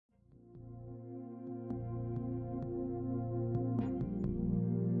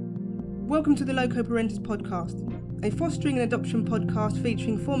Welcome to the Loco Parentis podcast, a fostering and adoption podcast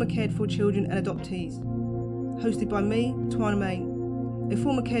featuring former cared for children and adoptees. Hosted by me, Twana Main, a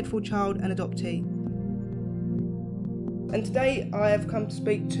former cared for child and adoptee. And today I have come to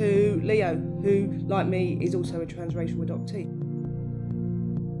speak to Leo, who, like me, is also a transracial adoptee.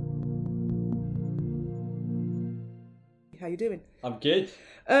 How you doing? I'm good.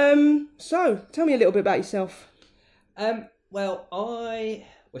 So, tell me a little bit about yourself. Well, I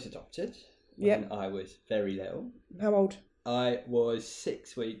was adopted when I was very little. How old? I was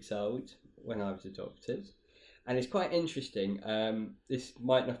 6 weeks old when I was adopted. And it's quite interesting. This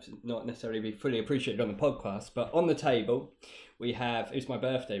might not necessarily be fully appreciated on the podcast, but on the table we have, it was my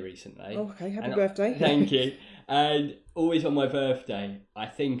birthday recently. Oh, okay, happy birthday. Thank you. And always on my birthday, I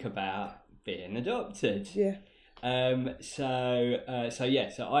think about being adopted. Yeah. So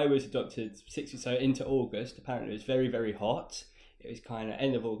I was adopted 6 weeks, so into August. Apparently it was very, very hot. It was kind of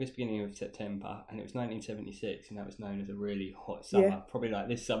end of August, beginning of September, and it was 1976, and that was known as a really hot summer. Yeah. Probably like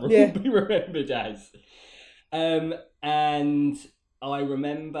this summer will be remembered as. And I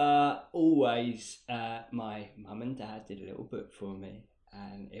remember always my mum and dad did a little book for me,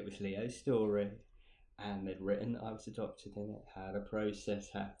 and it was Leo's story. And they'd written that I was adopted in it, how the process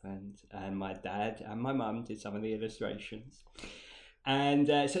happened, and my dad and my mum did some of the illustrations. And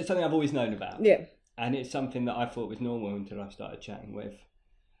so it's something I've always known about. Yeah. And it's something that I thought was normal until I started chatting with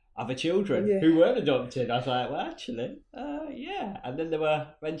other children who weren't adopted. I was like, well, actually, yeah. And then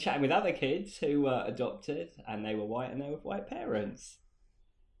when chatting with other kids who were adopted, and they were white and they were white parents.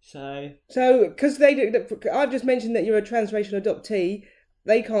 So because I've just mentioned that you're a transracial adoptee.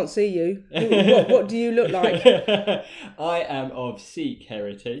 They can't see you. What do you look like? I am of Sikh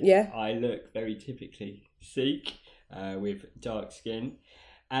heritage. Yeah. I look very typically Sikh, with dark skin.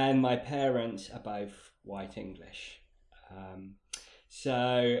 And my parents are both white English.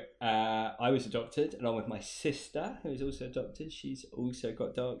 So I was adopted along with my sister, who is also adopted. She's also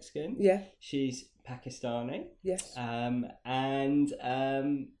got dark skin. Yeah. She's Pakistani. Yes.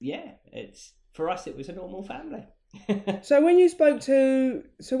 It's for us, it was a normal family. So when you spoke to,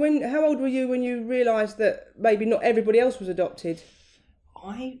 how old were you when you realised that maybe not everybody else was adopted?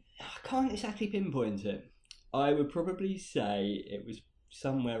 I can't exactly pinpoint it. I would probably say it was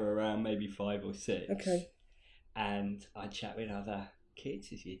somewhere around maybe 5 or 6. Okay. And I'd chat with other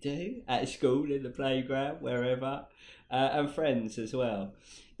kids, as you do, at school, in the playground, wherever, and friends as well.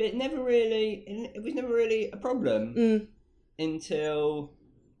 But it was never really a problem until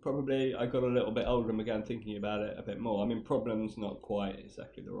probably I got a little bit older and began thinking about it a bit more. I mean, problem's not quite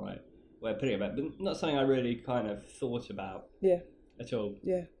exactly the right way of putting it, but not something I really kind of thought about at all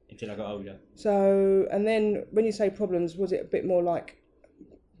until I got older. So, and then when you say problems, was it a bit more like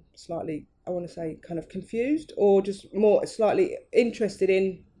slightly, I want to say, kind of confused, or just more slightly interested,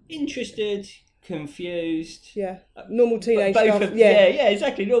 confused? Yeah, normal teenage stuff. Yeah,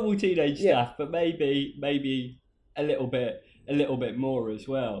 exactly, normal teenage stuff, but maybe a little bit more as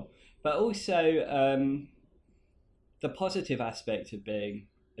well. But also the positive aspect of being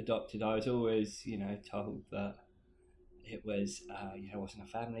adopted, I was always, told that it was, wasn't a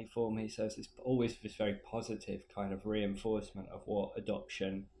family for me. So it's always this very positive kind of reinforcement of what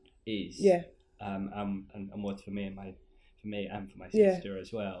adoption is. Yeah. And was for me and for my sister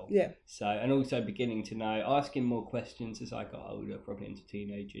as well. Yeah. So, and also beginning to know, asking more questions as I got older, probably into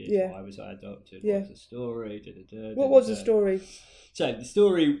teenage years. Yeah. Why was I adopted? Yeah. What was the story? What was the story? So the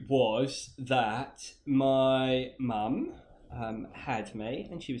story was that my mum had me,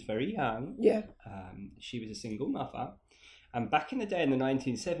 and she was very young. Yeah. She was a single mother. And back in the day in the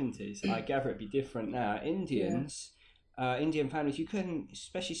 1970s, I gather it'd be different now. Indian families, you couldn't,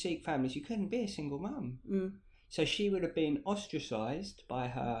 especially Sikh families, you couldn't be a single mum. So she would have been ostracised by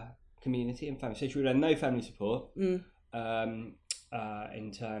her community and family. So she would have no family support in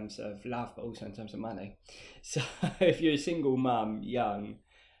terms of love, but also in terms of money. So if you're a single mum, young,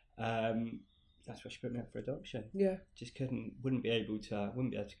 that's why she put me up for adoption. Yeah. Just wouldn't be able to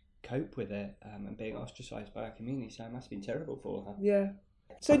cope with it, and being ostracised by her community. So it must have been terrible for her. Yeah.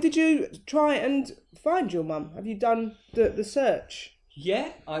 So did you try and find your mum? Have you done the search?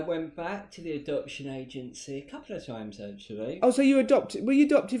 Yeah, I went back to the adoption agency a couple of times actually. Oh, so were you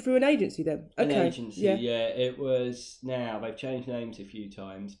adopted through an agency then? Okay. An agency, yeah. It was, now they've changed names a few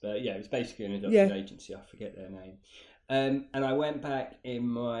times, but yeah, it was basically an adoption agency. I forget their name. And I went back in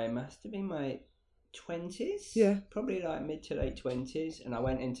must have been my 20s, probably like mid to late 20s, and I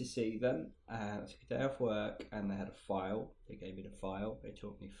went in to see them. I took a day off work, and they had a file. They gave me the file. They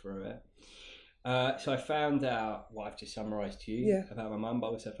talked me through it, So I found out what I've just summarised to you about my mum, but I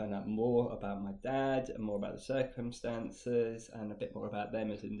also found out more about my dad and more about the circumstances and a bit more about them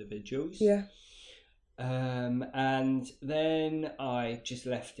as individuals. Yeah. And then I just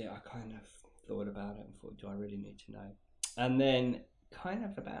left it. I kind of thought about it and thought, do I really need to know? And then kind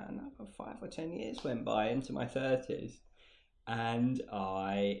of about another 5 or 10 years went by into my 30s, and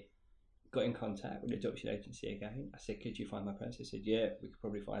I got in contact with the adoption agency again. I said, could you find my parents? They said, yeah, we could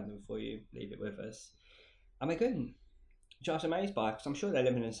probably find them for you. Leave it with us. And they couldn't. Which I was amazed by, because I'm sure they're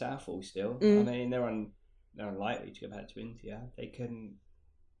living in Southall still. I mean, they're unlikely to go back to India. They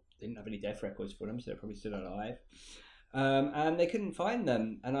didn't have any death records for them, so they're probably still alive. And they couldn't find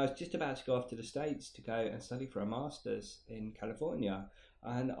them. And I was just about to go off to the States to go and study for a master's in California.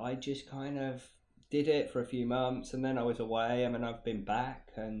 And I just kind of did it for a few months, and then I was away, and then I've been back,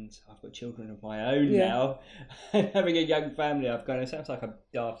 and I've got children of my own now. And having a young family, I've gone, it sounds like a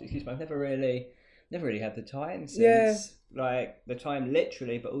daft excuse, but I've never really had the time since, like the time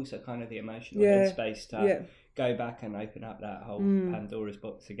literally, but also kind of the emotional headspace to go back and open up that whole Pandora's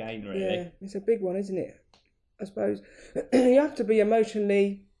box again, really. Yeah, it's a big one, isn't it? I suppose you have to be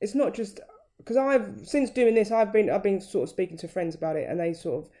emotionally, it's not just, because since doing this, I've been sort of speaking to friends about it, and they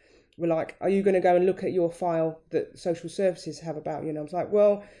sort of were like, are you going to go and look at your file that social services have about you? And I was like,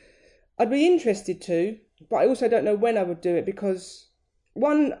 well, I'd be interested to, but I also don't know when I would do it, because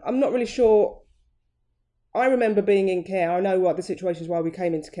one, I'm not really sure. I remember being in care. I know what the situations why we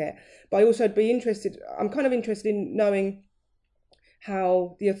came into care, but I also I'm kind of interested in knowing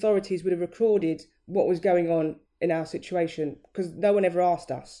how the authorities would have recorded what was going on in our situation, because no one ever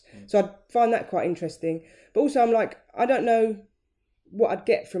asked us. So I'd find that quite interesting. But also I'm like, I don't know what I'd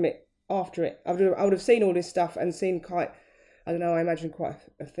get from it after it. I would have seen all this stuff and seen I imagine quite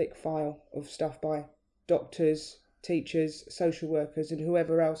a thick file of stuff by doctors, teachers, social workers and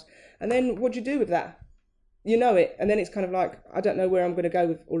whoever else. And then what do you do with that? You know it. And then it's kind of like, I don't know where I'm going to go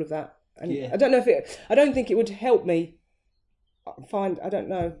with all of that. And I don't know I don't think it would help me I don't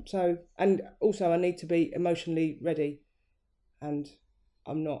know. So, and also I need to be emotionally ready, and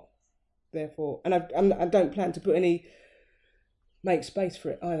I'm not, therefore, and I don't plan to make space for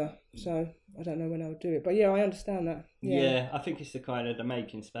it either. So I don't know when I would do it, but I understand that. Yeah, I think it's the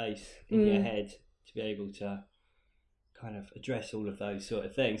making space in your head to be able to kind of address all of those sort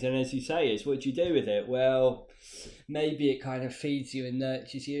of things. And as you say, it's what do you do with it? Well, maybe it kind of feeds you and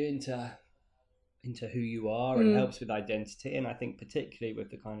nurtures you into who you are and helps with identity. And I think particularly with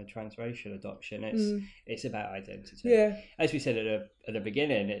the kind of transracial adoption, it's about identity. Yeah. As we said at the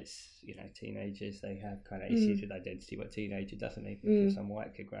beginning, it's, teenagers, they have kind of issues with identity. What teenager doesn't? Even if you're some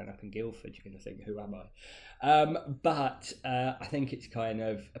white kid growing up in Guildford, you're going to think, who am I? But I think it's kind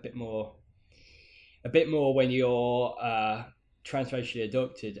of a bit more when you're transracially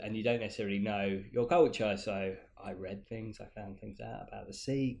adopted and you don't necessarily know your culture. So I read things, I found things out about the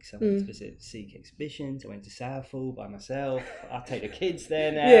Sikhs. I went to visit Sikh exhibitions. I went to Southall by myself. I take the kids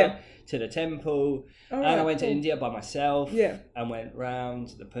there now to the temple. And I went to India by myself. And went round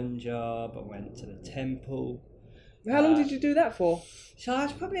to the Punjab. I went to the temple. How long did you do that for? So I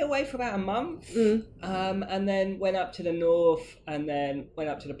was probably away for about a month, and then went up to the north, and then went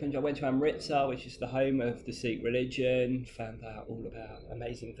up to the Punjab. Went to Amritsar, which is the home of the Sikh religion. Found out all about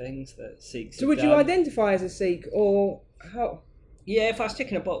amazing things that Sikhs. So would you identify as a Sikh, or how? Yeah, if I was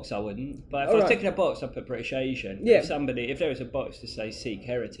ticking a box, I wouldn't. But if I was ticking a box, I'd put British Asian. Yeah. If there was a box to say Sikh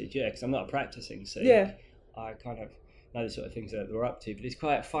heritage, because I'm not a practicing Sikh. Yeah. I kind of know the sort of things that they're up to, but it's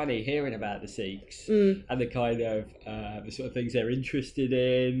quite funny hearing about the Sikhs and the kind of the sort of things they're interested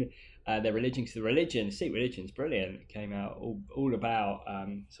in, their religion. Because the Sikh religion's brilliant. It came out all about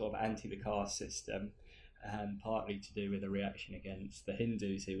sort of anti the caste system, and partly to do with a reaction against the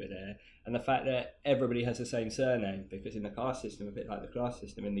Hindus who were there, and the fact that everybody has the same surname, because in the caste system, a bit like the class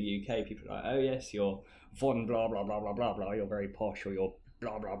system in the UK, people are like, oh yes, you're von blah blah blah blah blah blah, you're very posh, or you're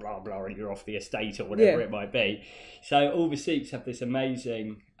blah blah blah blah, and you're off the estate or whatever it might be. So all the Sikhs have this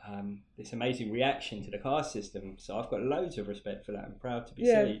amazing reaction to the caste system. So I've got loads of respect for that. I'm proud to be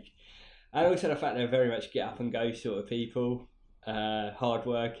Sikh, and also the fact they're very much get up and go sort of people,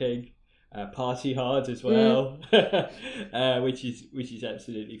 hardworking, party hard as well, which is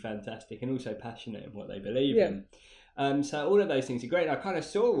absolutely fantastic, and also passionate in what they believe in. So all of those things are great. And I kind of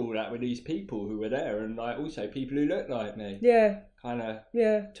saw all that with these people who were there, and like also people who looked like me. Yeah. Kind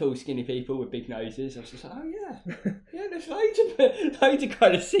of tall, skinny people with big noses. I was just like, oh yeah, there's loads of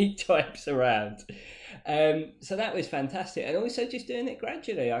kind of Sikh types around. So that was fantastic, and also just doing it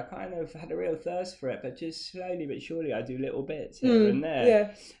gradually. I kind of had a real thirst for it, but just slowly but surely I do little bits here and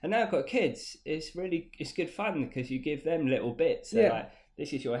there. And now I've got kids. It's good fun because you give them little bits. Like,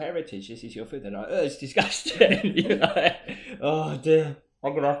 this is your heritage, this is your food. They're like, oh, it's disgusting. You're like, oh dear,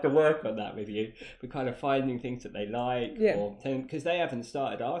 I'm going to have to work on that with you. But kind of finding things that they like, or because they haven't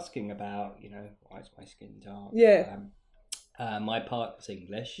started asking about, why is my skin dark? Yeah. My partner's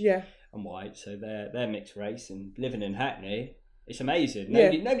English and white, so they're mixed race and living in Hackney. It's amazing.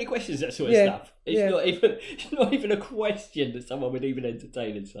 Nobody questions that sort of stuff. It's not even a question that someone would even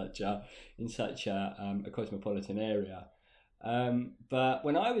entertain in such a cosmopolitan area. But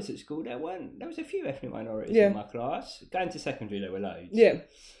when I was at school, there was a few ethnic minorities in my class. Going to secondary, there were loads. Yeah.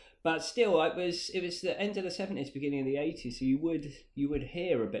 But still, it was the end of the 70s, beginning of the 80s. So you would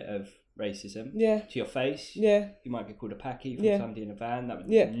hear a bit of racism to your face. Yeah. You might get called a packie from somebody in a van. That would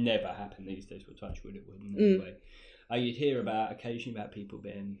never happen these days. We'll touch wood, it wouldn't anyway. You'd hear occasionally about people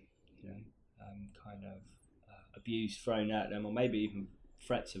being, kind of abused, thrown at them, or maybe even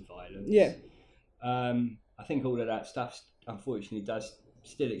threats of violence. Yeah. I think all of that stuff, unfortunately, does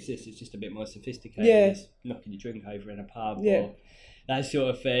still exist. It's just a bit more sophisticated. Yeah. It's knocking your drink over in a pub or that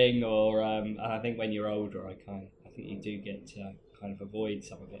sort of thing. Or I think when you're older, I think you do get to kind of avoid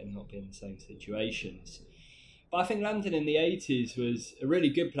some of it and not be in the same situations. But I think London in the 80s was a really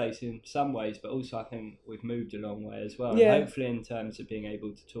good place in some ways, but also I think we've moved a long way as well. Yeah. And hopefully in terms of being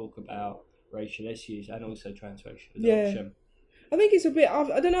able to talk about racial issues and also transracial adoption. I think it's a bit,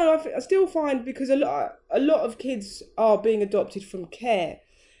 I don't know, I still find, because a lot of kids are being adopted from care.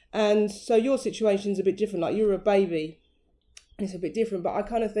 And so your situation's a bit different, like you're a baby, and it's a bit different. But I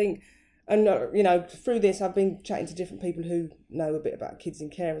kind of think, and through this I've been chatting to different people who know a bit about kids in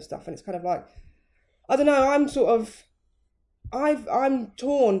care and stuff, and it's kind of like, I don't know, I'm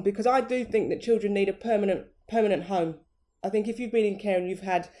torn, because I do think that children need a permanent home. I think if you've been in care and you've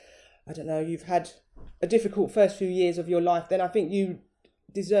had a difficult first few years of your life, then I think you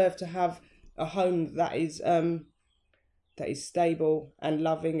deserve to have a home that is stable and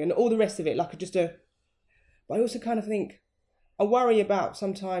loving and all the rest of it. But I also kind of think, I worry about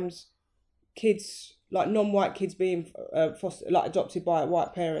sometimes kids, like non-white kids being adopted by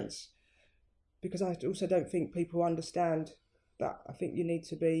white parents, because I also don't think people understand that. I think you need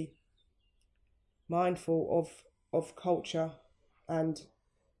to be mindful of culture and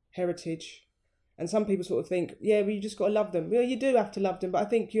heritage. And some people sort of think, well, you just got to love them. Well, you do have to love them, but I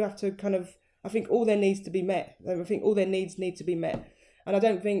think you have to I think all their needs to be met. I think all their needs need to be met. And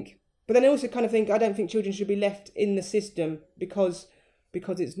but then I also kind of think, I don't think children should be left in the system because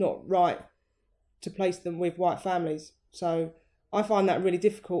it's not right to place them with white families. So I find that really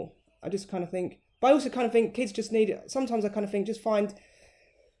difficult. I just kind of think, but I also kind of think kids just need, sometimes I kind of think, just find,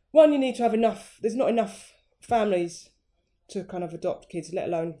 one, you need to have enough, there's not enough families to kind of adopt kids, let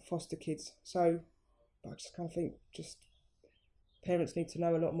alone foster kids. So I just kind of think parents need to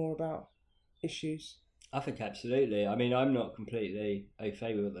know a lot more about issues. I think absolutely. I mean, I'm not completely au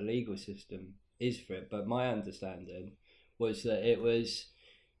fait with what the legal system is for it, but my understanding was that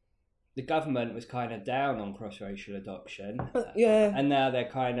the government was kind of down on cross-racial adoption. And now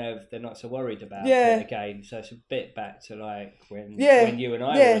they're not so worried about it again. So it's a bit back to like when you and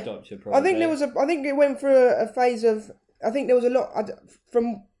I were adopted, probably. I think it went through a phase of, I think there was a lot I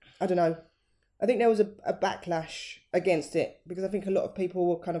don't know. I think there was a backlash against it, because I think a lot of people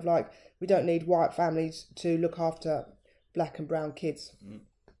were kind of like, we don't need white families to look after black and brown kids.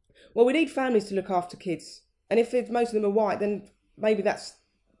 Well, we need families to look after kids. And if most of them are white, then maybe that's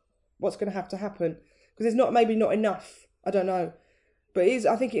what's going to have to happen, because there's maybe not enough. I don't know. But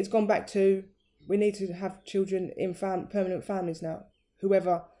I think it's gone back to, we need to have children in permanent families now,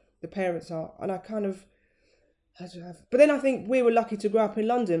 whoever the parents are. And but then I think we were lucky to grow up in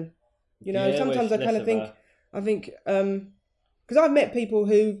London. Sometimes I kind of think, because I've met people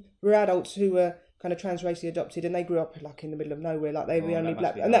who were adults who were kind of transracially adopted, and they grew up like in the middle of nowhere, like they were the only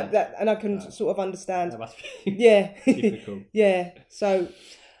black, and and I can sort of understand. That must be difficult. So,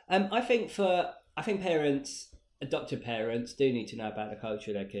 I think adopted parents do need to know about the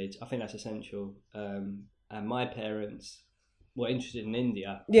culture of their kids. I think that's essential. And my parents were interested in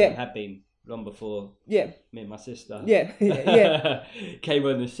India. And had been long before me and my sister came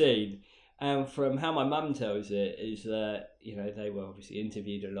on the scene. And from how my mum tells it, is that, they were obviously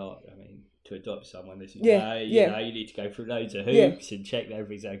interviewed a lot. I mean, to adopt someone, this is you need to go through loads of hoops and check that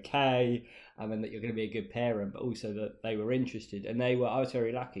everything's okay, and that you're going to be a good parent, but also that they were interested. And I was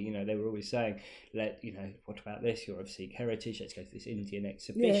very lucky, they were always saying, what about this? You're of Sikh heritage, let's go to this Indian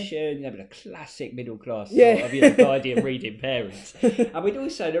exhibition. Having a classic middle class sort of, Guardian reading parents. And we'd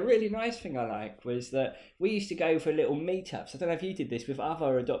also, the really nice thing I liked was that we used to go for little meetups. I don't know if you did this with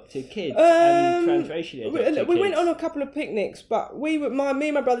other adopted kids and transracially adopted kids. We went on a couple of picnics, but me and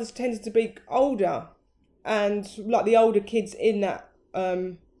my brothers tended to be older, and like the older kids in that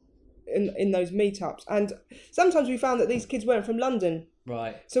in those meetups. And sometimes we found that these kids weren't from London.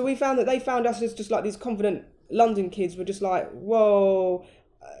 Right. So we found that they found us as just like these confident London kids were just like, whoa.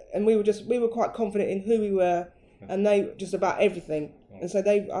 And we were quite confident in who we were, and they just about everything. And so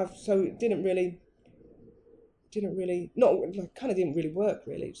it didn't really work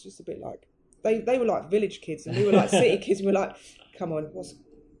really. It's just a bit like, they were like village kids and we were like city kids. We were like, come on,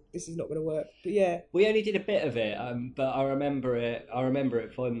 this is not going to work. But yeah, we only did a bit of it, but I remember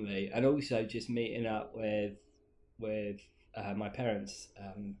it fondly, and also just meeting up with my parents,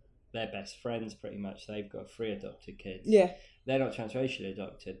 their best friends pretty much. They've got 3 adopted kids. Yeah, they're not transracially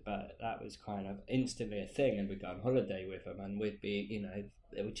adopted, but that was kind of instantly a thing, and we'd go on holiday with them, and we'd be,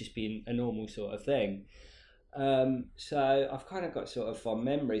 it would just be a normal sort of thing. So I've kind of got sort of fond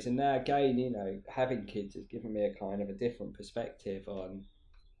memories, and now again, having kids has given me a kind of a different perspective on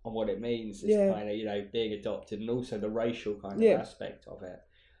what it means, this kind of, being adopted, and also the racial kind of aspect of it.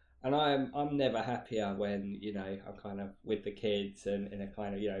 And I'm never happier when, I'm kind of with the kids and in a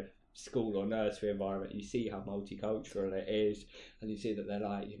kind of, school or nursery environment. You see how multicultural it is, and you see that they're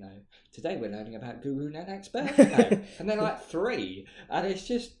like, today we're learning about Guru Nanak's birthday, and they're like 3, and it's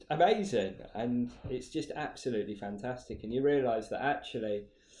just amazing, and it's just absolutely fantastic. And you realise that actually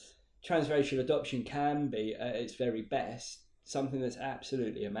transracial adoption can be, at its very best, something that's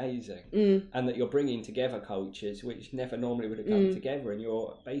absolutely amazing, and that you're bringing together cultures which never normally would have come together, and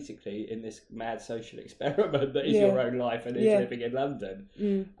you're basically in this mad social experiment that is your own life and is living in London,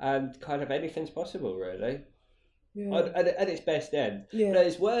 and kind of anything's possible really. At its best end, but at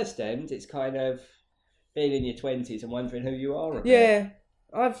its worst end, it's kind of being in your 20s and wondering who you are a bit.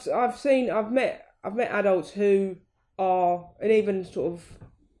 I've met adults who are, and even sort of,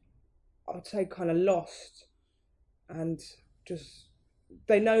 I'd say, kind of lost, and just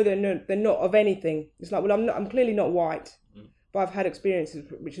they know they're not of anything. It's like, well, I'm clearly not white, but I've had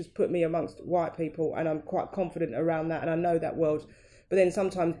experiences which has put me amongst white people, and I'm quite confident around that, and I know that world. But then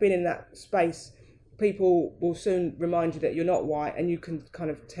sometimes being in that space, people will soon remind you that you're not white, and you can kind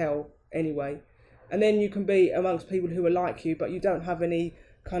of tell anyway. And then you can be amongst people who are like you, but you don't have any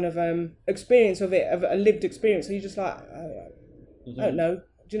kind of experience of it, of a lived experience. So you're just like, I don't know.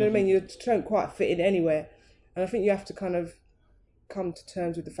 Do you know what I mean? You don't quite fit in anywhere. And I think you have to kind of come to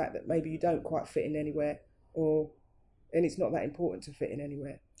terms with the fact that maybe you don't quite fit in anywhere, and it's not that important to fit in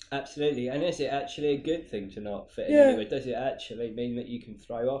anywhere. Absolutely. And is it actually a good thing to not fit in anywhere? Does it actually mean that you can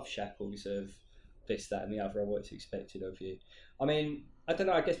throw off shackles of this, that and the other, and what's expected of you? I mean, I don't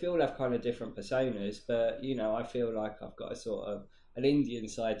know, I guess we all have kind of different personas, but I feel like I've got a sort of an Indian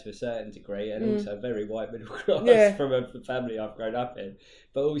side to a certain degree, and also very white middle class from a family I've grown up in,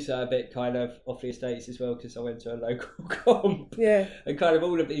 but also a bit kind of off the estates as well, because I went to a local comp, and kind of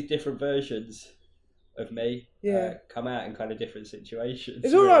all of these different versions of me come out in kind of different situations.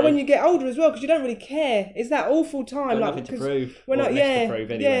 It's all right when you get older as well, because you don't really care. It's that awful time, got nothing to prove.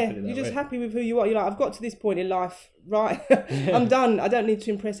 You're just happy with who you are. You're like, I've got to this point in life, right? I'm done. I don't need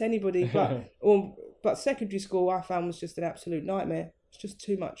to impress anybody. But secondary school, I found, was just an absolute nightmare. It's just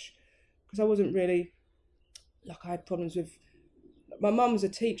too much, because I wasn't really, I had problems with. My mum's a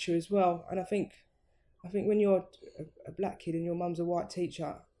teacher as well, and I think when you're a black kid and your mum's a white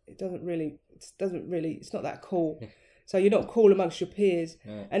teacher, it's not that cool. So you're not cool amongst your peers,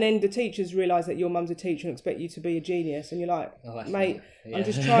 and then the teachers realise that your mum's a teacher and expect you to be a genius, and you're like, mate, I'm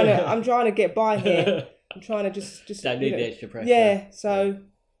just I'm trying to get by here. I'm trying to just don't need the extra pressure.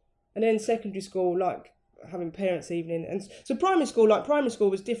 And then secondary school, having parents' evening, and so primary school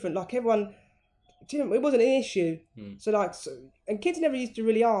was different. Like everyone, it wasn't an issue. And kids never used to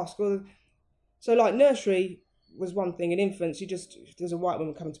really ask. So nursery was one thing. In infants, there's a white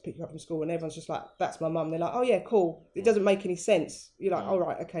woman coming to pick you up from school, and everyone's just like, that's my mum. They're like, oh yeah, cool. It doesn't make any sense. You're like, all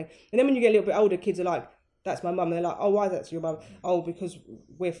right, okay. And then when you get a little bit older, kids are like, that's my mum. And they're like, oh, why that's your mum? Oh, because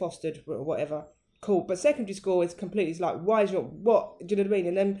we're fostered or whatever. Cool. But secondary school is completely, it's like, why is what? Do you know what I mean?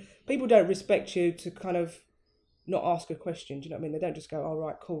 And then people don't respect you to kind of not ask a question. Do you know what I mean? They don't just go, all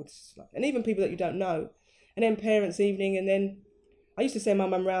right, cool. And even people that you don't know. And then parents' evening, and then I used to send my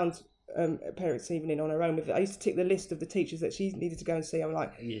mum round at parents' evening on her own with it. I used to tick the list of the teachers that she needed to go and see. I'm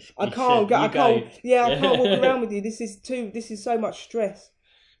like, I can't walk around with you. This is so much stress.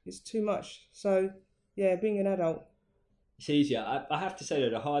 It's too much. So yeah, being an adult. It's easier. I have to say that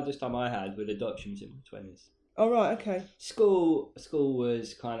the hardest time I had with adoptions in my 20s. Oh, right, okay. School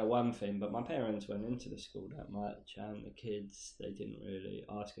was kind of one thing, but my parents went into the school that much, and the kids, they didn't really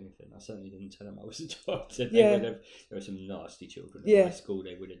ask anything. I certainly didn't tell them I was adopted. There were some nasty children at my school.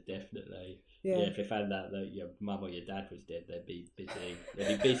 They would have definitely Yeah. If they found out that your mum or your dad was dead, they'd be busy.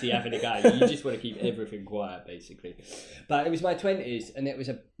 They'd be busy having a go. You just want to keep everything quiet, basically. But it was my 20s, and it was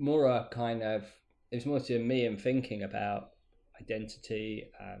it was more to me and thinking about identity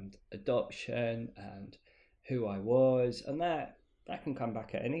and adoption and who I was, and that can come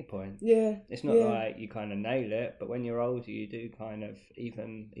back at any point. Yeah. It's not like you kind of nail it, but when you're older, you do kind of,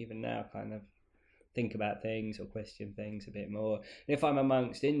 even now, kind of think about things or question things a bit more. And if I'm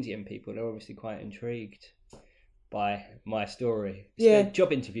amongst Indian people, they're obviously quite intrigued by my story. Yeah. So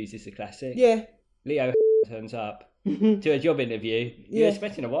job interviews is the classic. Yeah. Leo turns up to a job interview. You're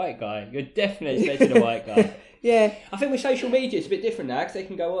expecting a white guy. You're definitely expecting a white guy. Yeah. I think with social media, it's a bit different now, because they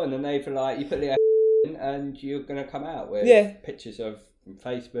can go on and they feel like you put Leo in and you're going to come out with pictures of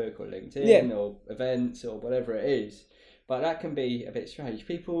Facebook or LinkedIn or events or whatever it is. But that can be a bit strange.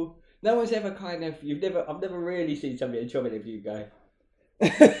 People, no one's ever I've never really seen somebody in a job interview go,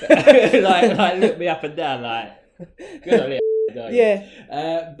 like look me up and down, like, good on Leo.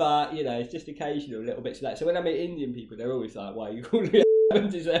 Yeah. But it's just occasional little bits of that. So when I meet Indian people, they're always like, "Why are you calling me?"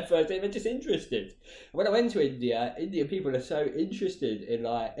 Is their first day. They're just interested. When I went to India, Indian people are so interested in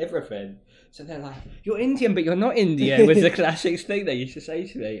like everything. So they're like, "You're Indian, but you're not Indian," was the classic thing they used to say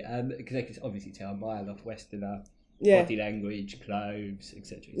to me, because they could obviously tell a mile off Westerner. Body language, clothes,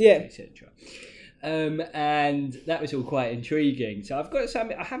 etc., etc. And that was all quite intriguing. So I've got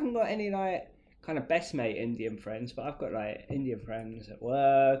some. I haven't got any like kind of best mate Indian friends, but I've got like Indian friends at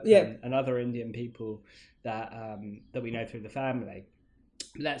work and other Indian people that we know through the family.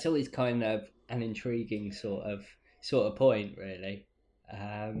 But that's always kind of an intriguing sort of point, really.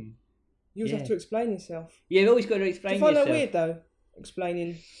 You always have to explain yourself. Yeah, you've always got to explain yourself. Do you find that weird though,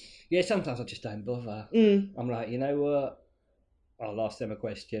 explaining? Yeah, sometimes I just don't bother. I'm like, you know what? I'll ask them a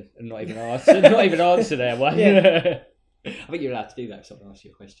question and not even answer their one. Yeah. I think you're allowed to do that if someone asks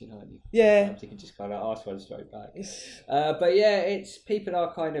you a question, aren't you? Yeah. Sometimes you can just kind of ask one straight back. But yeah, it's people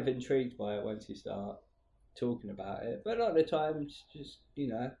are kind of intrigued by it once you start talking about it. But a lot of the times, just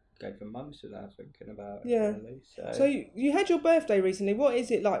go for months without thinking about it. Yeah. Really. So you had your birthday recently. What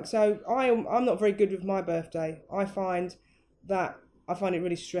is it like? So I'm not very good with my birthday. I find it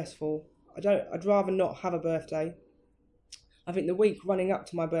really stressful. I'd rather not have a birthday. I think the week running up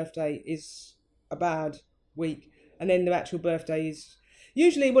to my birthday is a bad week. And then the actual birthday is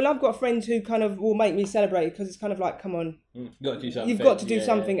usually, I've got friends who kind of will make me celebrate because it's kind of like, come on. You've got to do something. You've got to do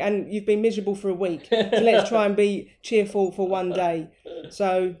something and you've been miserable for a week. So let's try and be cheerful for one day.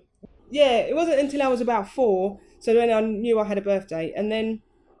 So, yeah, it wasn't until I was about 4. So then I knew I had a birthday. And then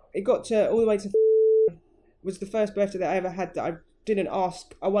it got to all the way to was the first birthday that I ever had that I didn't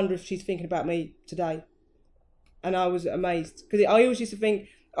ask, I wonder if she's thinking about me today. And I was amazed. Because I always used to think,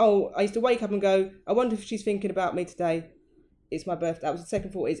 I used to wake up and go, I wonder if she's thinking about me today. It's my birthday. That was the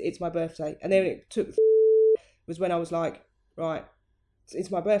second thought, it's my birthday. And then it took was when I was like, right, it's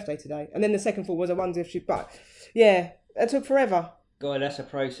my birthday today. And then the second thought was, I wonder if she, but yeah, it took forever. God, that's a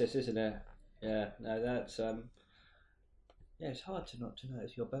process, isn't it? Yeah, no, that's it's hard to not to know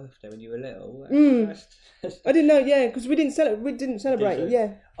it's your birthday when you were little. I didn't know, because we didn't celebrate it.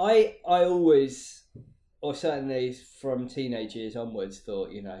 Yeah. I always, or certainly from teenage years onwards,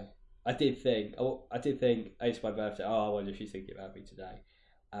 thought, I did think it's my birthday. I wonder if she's thinking about me today.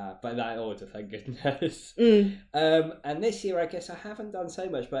 But that order, thank goodness. And this year, I guess I haven't done so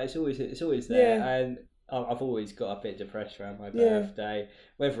much, but it's always there. Yeah. And I've always got a bit depressed around my birthday.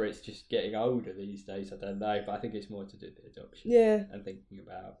 Whether it's just getting older these days, I don't know. But I think it's more to do with the adoption. Yeah. And thinking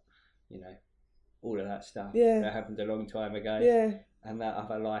about, all of that stuff that happened a long time ago. Yeah. And that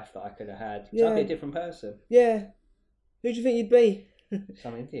other life that I could have had. Yeah. So I'd be a different person. Yeah. Who do you think you'd be?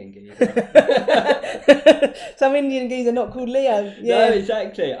 Some Indian geezer. Some Indian geezer not called Leo. Yeah. No,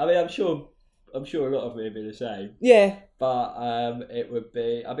 exactly. I mean, I'm sure a lot of me would be the same. Yeah. But I'd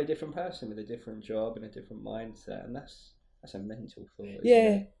be a different person with a different job and a different mindset, and that's a mental thought. Isn't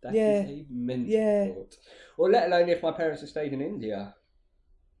it? That is a mental thought. Or let alone if my parents had stayed in India.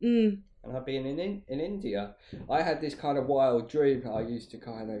 And I'd been in India. I had this kind of wild dream that I used to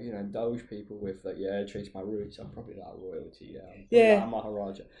kind of, indulge people with, that, trace my roots. I'm probably like royalty, I'm like a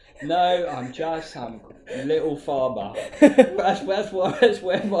Maharaja. No, I'm just some little farmer. That's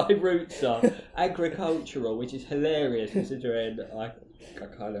where my roots are. Agricultural, which is hilarious considering I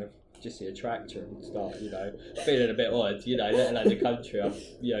kind of just see a tractor and start, feeling a bit odd, let alone the country.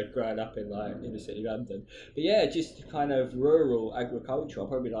 I've grown up in inner city London. But yeah, just kind of rural agriculture. I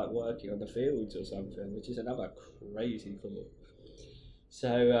probably like working on the fields or something, which is another crazy thought.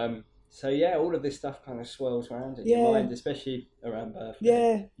 So yeah, all of this stuff kind of swirls around in your mind, especially around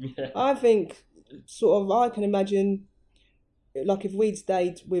birthday. Yeah. I think I can imagine, like if we'd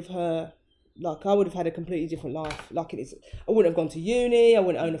stayed with her like I would have had a completely different life. Like I wouldn't have gone to uni. I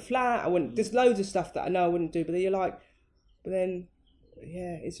wouldn't own a flat. I wouldn't. There's loads of stuff that I know I wouldn't do. But then you're like, but then,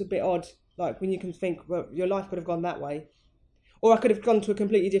 yeah, it's a bit odd. Like when you can think, well, your life could have gone that way, or I could have gone to a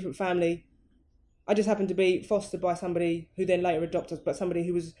completely different family. I just happened to be fostered by somebody who then later adopted us, but somebody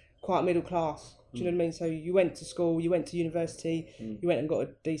who was quite middle class. Do you know what I mean? So you went to school, you went to university, you went and got a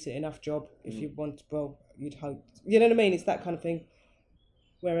decent enough job if you want. Well, you'd hope. You know what I mean? It's that kind of thing.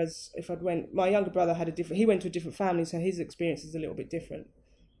 Whereas if I'd went, my younger brother he went to a different family, so his experience is a little bit different.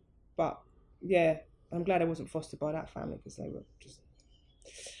 But yeah, I'm glad I wasn't fostered by that family because they were just.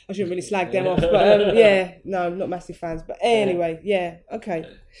 I shouldn't really slag them off, but yeah, no, not massive fans. But anyway, yeah, okay,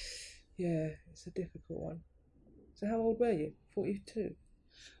 yeah, it's a difficult one. So how old were you? 42.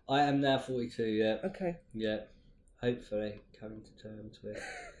 I am now 42. Yeah. Okay. Yeah. Hopefully coming to terms with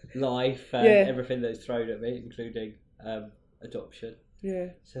life and everything that's thrown at me, including adoption. Yeah.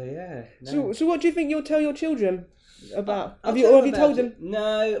 So yeah. No. So what do you think you'll tell your children about? Have you told them?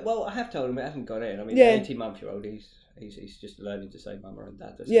 No. Well, I have told them. It hasn't got in. I mean, the 18-month-old, he's just learning to say mama and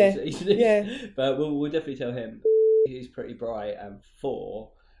dad. Yeah. But we'll definitely tell him. He's pretty bright and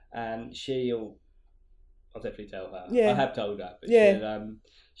 4, and I'll definitely tell her. Yeah. I have told her, but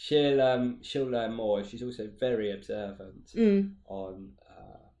she'll learn more. She's also very observant on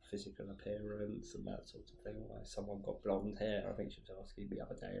physical appearance and that sort of thing. Like someone got blonde hair, I think she was asking the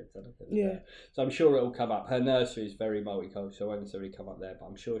other day. So I'm sure it'll come up. Her nursery is very multicultural, so it won't necessarily come up there. But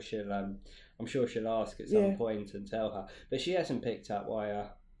I'm sure she'll ask at some point and tell her. But she hasn't picked up why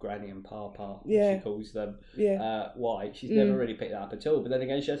Granny and Papa, she calls them, white. She's never really picked that up at all. But then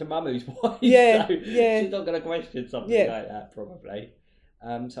again, she has a mum who's white, so she's not going to question something like that, probably.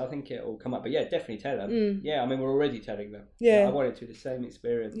 So I think it'll come up. But yeah, definitely tell them. Yeah, I mean, we're already telling them. Yeah. I want it to be the same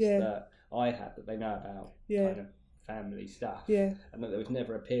experience that I had, that they know about kind of family stuff. Yeah. And that there was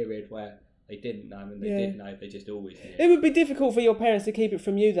never a period where they didn't know and they did know, they just always knew. It would be difficult for your parents to keep it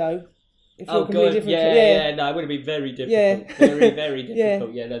from you, though. Oh god, no, it would have been very difficult. Very, very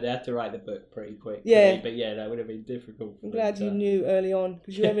difficult. No, they had to write the book pretty quick. But that would have been difficult. I'm glad you knew early on,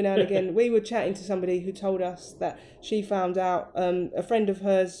 because every now and again, we were chatting to somebody who told us that she found out, a friend of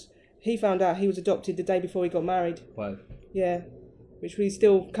hers, he found out he was adopted the day before he got married. Wow. Yeah, which we're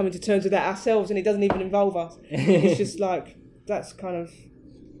still coming to terms with that ourselves, and it doesn't even involve us. It's just like, that's kind of,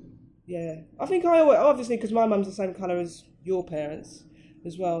 I think obviously, because my mum's the same colour as your parents,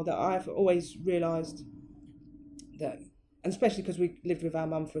 as well, that I've always realised that, and especially because we lived with our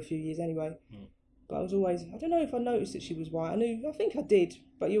mum for a few years anyway, but I was always, I don't know if I noticed that she was white. I think I did,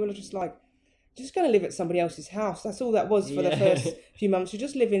 but you were just like, just going to live at somebody else's house. That's all that was for the first few months. You're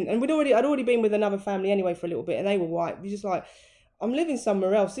just living, and I'd already been with another family anyway for a little bit, and they were white. You're just like, I'm living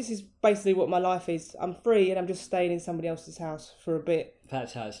somewhere else. This is basically what my life is. I'm free and I'm just staying in somebody else's house for a bit.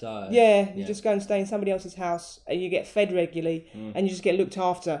 That's how it started. Yeah, you just go and stay in somebody else's house and you get fed regularly and you just get looked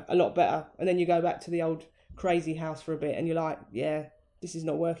after a lot better. And then you go back to the old crazy house for a bit and you're like, this is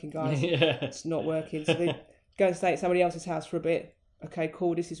not working, guys. It's not working. So they go and stay at somebody else's house for a bit. Okay,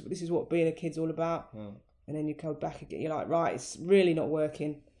 cool. This is what being a kid's all about. And then you go back again. You're like, right, it's really not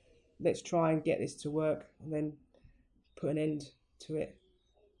working. Let's try and get this to work and then put an end to it.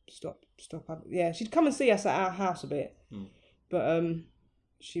 Stop. She'd come and see us at our house a bit, but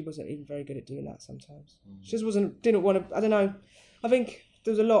she wasn't even very good at doing that sometimes. She just didn't want to. I don't know. I think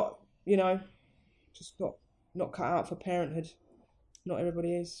there was a lot, just not cut out for parenthood. Not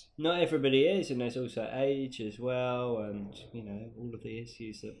everybody is. Not everybody is, and there's also age as well, and all of the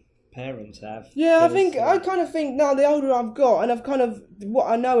issues that parents have. Yeah, I kind of think now the older I've got, and I've kind of what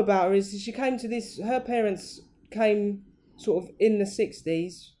I know about her is she came to this. Her parents came sort of in the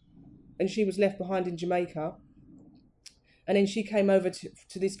 60s, and she was left behind in Jamaica, and then she came over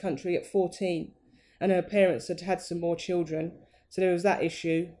to this country at 14, and her parents had some more children, so there was that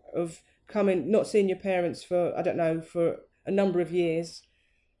issue of not seeing your parents for for a number of years,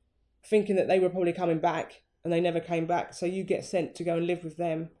 thinking that they were probably coming back, and they never came back, so you get sent to go and live with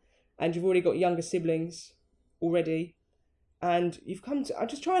them, and you've already got younger siblings already, and you've come to, I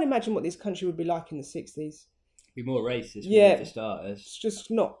just try and imagine what this country would be like in the 60s. Be more racist, for starters. It's just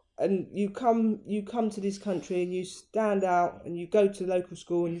not. And you come to this country and you stand out and you go to local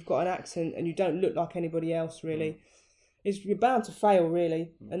school and you've got an accent and you don't look like anybody else really. You're bound to fail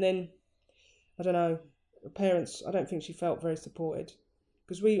really. And then I don't know, parents. I don't think she felt very supported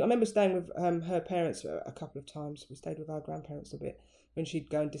because I remember staying with her parents a couple of times. We stayed with our grandparents a bit when she'd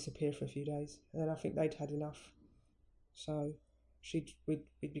go and disappear for a few days, and then I think they'd had enough, so we'd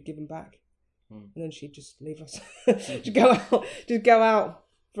be given back. And then she'd just leave us. She'd go out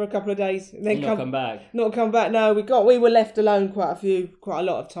for a couple of days, and then not come back. Not come back. No, we were left alone quite a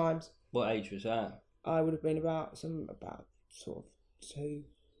lot of times. What age was that? I would have been about sort of 2.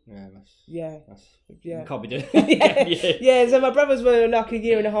 Yeah, Yeah. You can't be doing yeah. yeah. Yeah, so my brothers were like a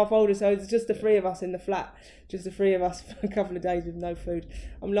year and a half older, so it's just the 3 of us in the flat, just the 3 of us for a couple of days with no food.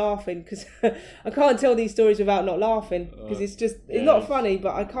 I'm laughing because I can't tell these stories without not laughing, because it's not funny,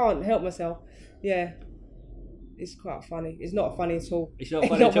 but I can't help myself. Yeah, it's quite funny. It's not funny at all. It's not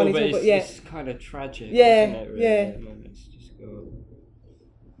funny at all, but it's kind of tragic. Yeah, isn't it, really? yeah. It's just cool.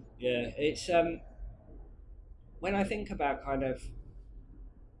 Yeah, it's when I think about kind of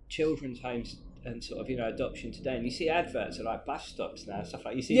children's homes and sort of, you know, adoption today, and you see adverts at like bus stops now, stuff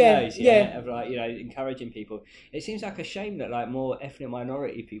like, you see those, of like, you know, encouraging people. It seems like a shame that like more ethnic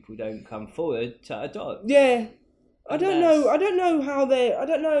minority people don't come forward to adopt. Yeah, I don't know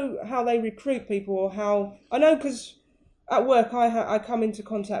how they recruit people, or how. I know because at work I come into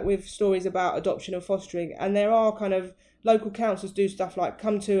contact with stories about adoption and fostering, and there are kind of local councils do stuff like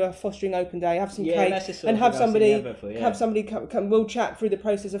come to a fostering open day, have some cake, and have somebody come. We'll chat through the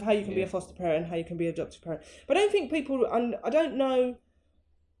process of how you can be a foster parent and how you can be an adoptive parent. But I don't think people. I don't know.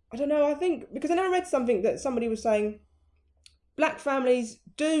 I think because I know I read something that somebody was saying, black families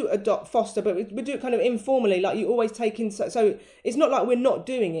do foster, but we do it kind of informally. Like you always take in. So it's not like we're not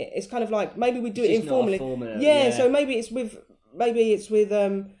doing it. It's kind of like maybe we do it informally. So maybe it's with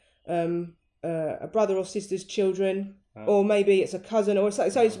a brother or sister's children. Or maybe it's a cousin, or so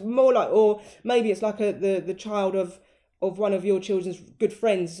it's more like, or maybe it's like the child of one of your children's good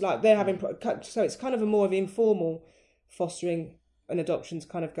friends, like they're having. So it's kind of a more of informal fostering and adoptions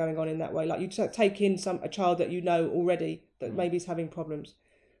kind of going on in that way. Like you take in a child that you know already that maybe is having problems,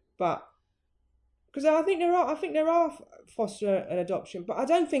 but because I think there are foster and adoption, but I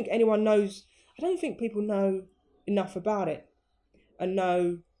don't think anyone knows. I don't think people know enough about it and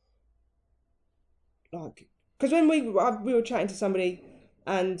know like. Because when we were chatting to somebody,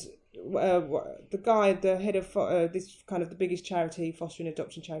 and the guy, the head of this kind of the biggest charity, foster and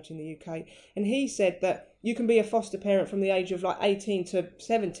adoption charity in the UK, and he said that you can be a foster parent from the age of like 18 to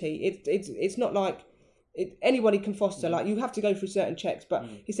 70. It's not like anybody can foster. Like you have to go through certain checks. But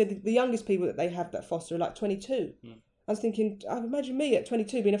he said the youngest people that they have that foster are like 22. I was thinking, I imagine me at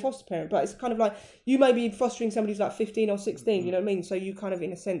 22 being a foster parent, but it's kind of like you may be fostering somebody who's like 15 or 16, you know what I mean? So you kind of,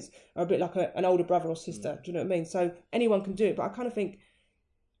 in a sense, are a bit like an older brother or sister, do you know what I mean? So anyone can do it, but I kind of think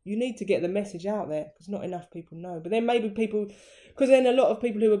you need to get the message out there because not enough people know. But then maybe people, because then a lot of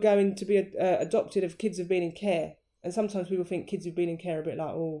people who are going to be adopted of kids have been in care, and sometimes people think kids who've been in care are a bit like,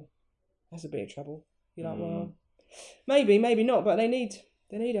 oh, that's a bit of trouble. You're like, well, maybe not, but they need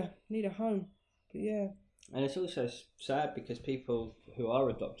a home. But yeah. And it's also sad because people who are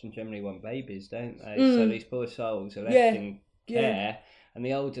adopting generally want babies, don't they? So these poor souls are left in care, and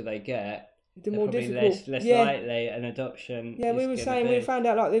the older they get, the more difficult, less likely an adoption. Yeah, we were saying we found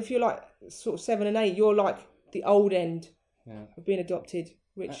out like if you're like sort of 7 and 8, you're like the old end of being adopted,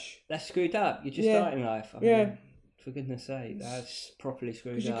 which that's screwed up. You're just starting life. I mean, for goodness' sake, that's properly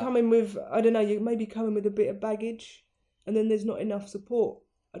screwed up. Because you come in with, I don't know, you maybe come in with a bit of baggage, and then there's not enough support.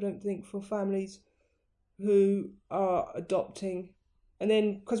 I don't think for families who are adopting, and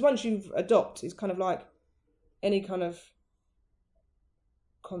then because once you adopt, it's kind of like any kind of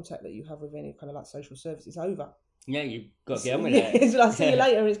contact that you have with any kind of like social service, it's over. Yeah, you've got to get on with it. It's like see you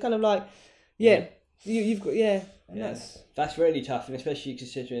later, and it's kind of like you've got and that's really tough, and especially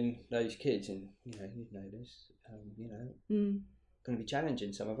considering those kids, and you know this, going to be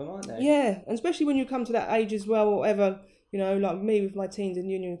challenging, some of them, aren't they? Yeah, and especially when you come to that age as well, or whatever. You know, like me with my teens and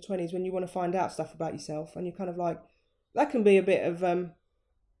your 20s, when you want to find out stuff about yourself, and you kind of like, that can be a bit of,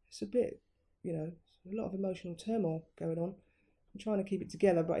 it's a bit, a lot of emotional turmoil going on. I'm trying to keep it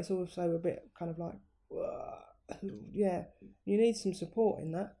together, but it's also a bit kind of like, you need some support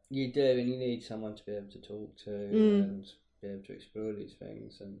in that. You do, and you need someone to be able to talk to and be able to explore these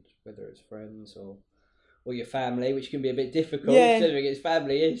things, and whether it's friends or your family, which can be a bit difficult, considering it's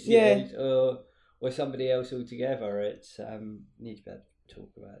family issues, or somebody else altogether. It's you need to be able to talk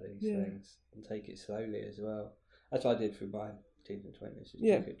about these things and take it slowly as well. That's what I did through my teens and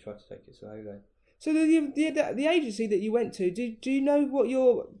 20s. Try to take it slowly. So the agency that you went to, do you know what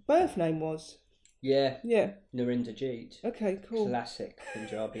your birth name was? Yeah. Narinderjeet. Okay, cool. Classic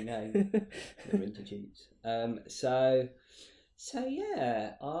Punjabi name. Narinderjeet. So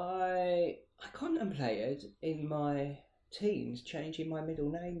yeah, I contemplated in my teens changing my middle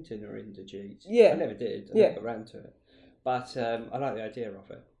name to Narinderjeet. I never did. I never got around to it, but I like the idea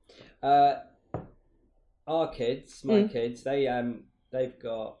of it. Our kids, my kids, they've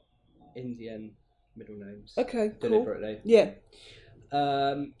got Indian middle names. Okay, deliberately. Cool. Yeah.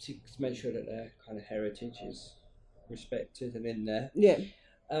 To make sure that their kind of heritage is respected and in there. Yeah.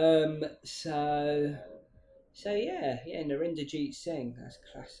 So yeah, Narendrajit Singh, that's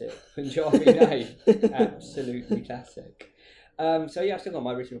classic Punjabi name, absolutely classic. So yeah, I still got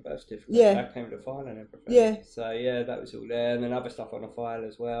my original birth certificate. Yeah. That came with a file and everything. Yeah. So yeah, that was all there, and then other stuff on a file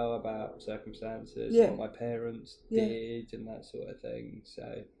as well about circumstances, Yeah. what my parents Yeah. did, and that sort of thing.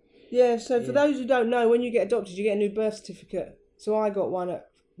 So yeah, so for Yeah. those who don't know, when you get adopted, you get a new birth certificate. So I got one at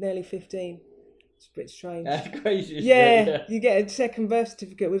nearly 15. It's a bit strange. that's crazy. Isn't Yeah, it? you get a second birth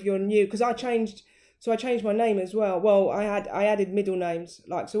certificate with your new, because I changed my name as well. Well, I added middle names.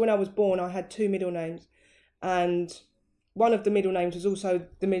 Like, so when I was born, I had 2 middle names, and one of the middle names was also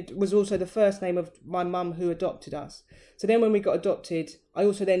the first name of my mum who adopted us. So then when we got adopted, I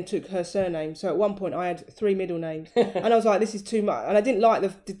also then took her surname. So at one point I had 3 middle names, and I was like, this is too much, and I didn't like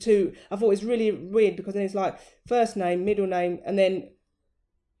the two. I thought it was really weird, because then it's like first name, middle name, and then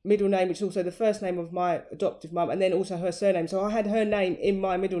middle name, which is also the first name of my adoptive mum, and then also her surname. So I had her name in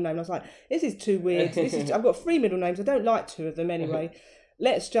my middle name. I was like, this is too weird. I've got 3 middle names. I don't like 2 of them anyway.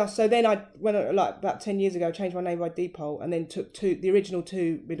 So then I went, like about 10 years ago, changed my name by default, and then took the original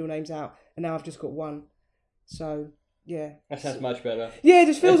 2 middle names out, and now I've just got 1. So yeah, That sounds much better. yeah, it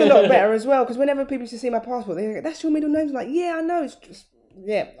just feels a lot better as well, because whenever people used to see my passport, they go, that's your middle name. I'm like, yeah, I know. It's just,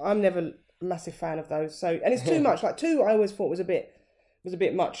 yeah, I'm never a massive fan of those. So, and it's too much. Like 2, I always thought was a bit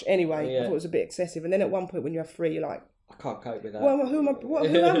much anyway. Yeah. I thought it was a bit excessive. And then at one point when you have 3, you're like, I can't cope with that. well, who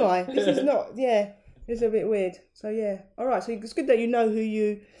am I? This is not, yeah, it's a bit weird. So yeah, all right. So it's good that you know who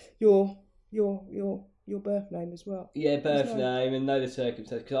your birth name as well. Yeah, birth nice. name and know the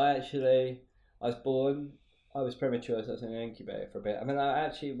circumstances. Because I was born, I was premature, so I was in an incubator for a bit. I mean, I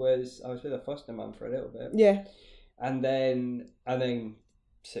was with a foster mum for a little bit. Yeah. And then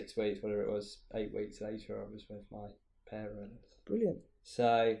 6 weeks, whatever it was, 8 weeks later, I was with my parents. Brilliant.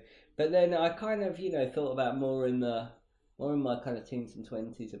 So, but then I kind of, thought about more in my kind of teens and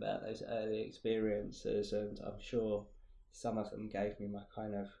 20s about those early experiences, and I'm sure some of them gave me my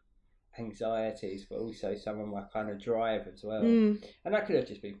kind of anxieties, but also some of my kind of drive as well. And that could have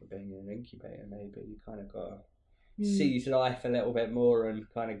just been from being in an incubator. Maybe you kind of got to seize life a little bit more and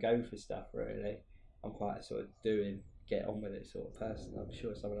kind of go for stuff. Really, I'm quite a sort of get on with it sort of person. I'm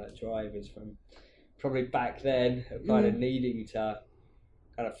sure some of that drive is from probably back then, kind of needing to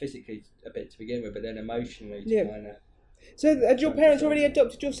kind of physically a bit to begin with, but then emotionally to kind of. So had your parents already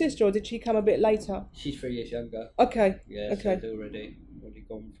adopted your sister, or did she come a bit later? She's 3 years younger. Okay. Yeah, okay. So it's already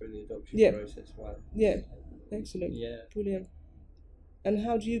gone through the adoption process. Well. Yeah. Excellent. Yeah. Brilliant. And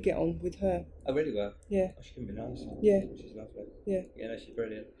how do you get on with her? Oh, really well. Yeah. Oh, she can be nice. Yeah. She's lovely. Yeah. Yeah, no, she's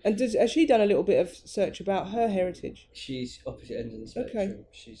brilliant. And has she done a little bit of search about her heritage? She's opposite ends of the spectrum. Okay.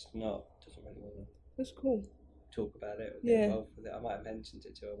 She's doesn't really want to. That's cool. Talk about it or get involved with it. I might have mentioned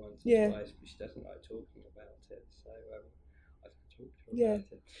it to her once or twice, but she doesn't like talking about it. So I can talk to her about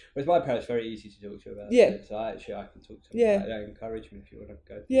it. Whereas my parents very easy to talk to about it. So I can talk to them about it. They encourage me if you want to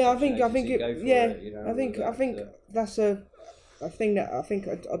go. I think that's a thing that I think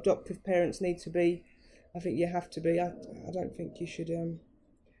adoptive parents need to be. I think you have to be. I don't think you should.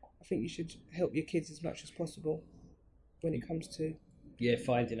 I think you should help your kids as much as possible when it comes to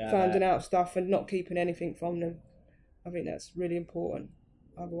finding out stuff and not keeping anything from them. I think that's really important.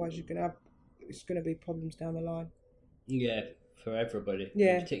 Otherwise, it's going to be problems down the line. Yeah, for everybody.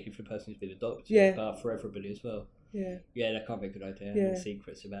 Yeah, particularly for the person who's been adopted. Yeah, but for everybody as well. Yeah. Yeah, that can't be a good idea. Yeah. Having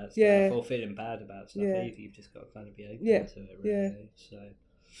secrets about stuff or feeling bad about stuff either. You've just got to kind of be open to it, really. So,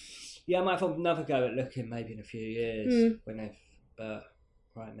 yeah, I might have another go at looking maybe in a few years but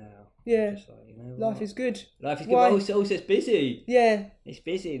right now, I'm just like, life is good. Life is good. But also it's busy. Yeah, it's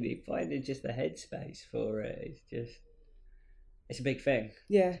busy. Finding just the headspace for it it's a big thing.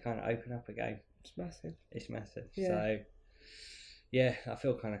 Yeah, to kind of open up again. It's massive. Yeah. So, yeah, I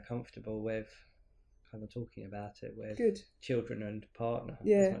feel kind of comfortable with kind of talking about it with children and partner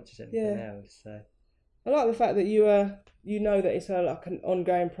as much as anything else. So I like the fact that you know that it's like an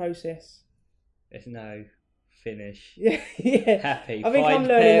ongoing process. There's no finish. Yeah. Happy. I think I'm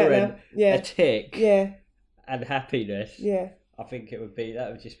learning that now. Yeah. A tick. Yeah. And happiness. Yeah. I think that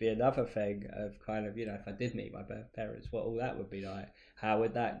would just be another thing of kind of, if I did meet my parents, what all that would be like. How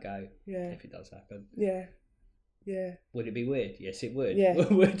would that go? Yeah. If it does happen. Yeah. Yeah. Would it be weird? Yes, it would. Yeah.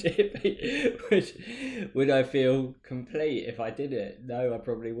 Would it be? Would I feel complete if I did it? No, I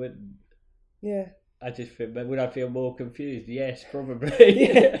probably wouldn't. Yeah. I just think, would I feel more confused? Yes, probably.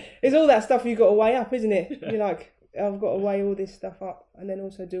 Yeah. It's all that stuff you've got to weigh up, isn't it? You're like, I've got to weigh all this stuff up and then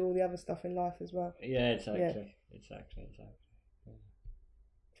also do all the other stuff in life as well. Yeah, exactly. Exactly.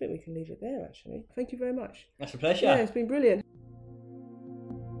 I think we can leave it there, actually. Thank you very much. That's a pleasure. Yeah, it's been brilliant.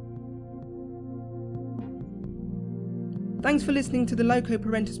 Thanks for listening to the Loco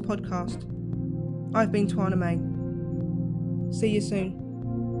Parentis podcast. I've been Twana May. See you soon.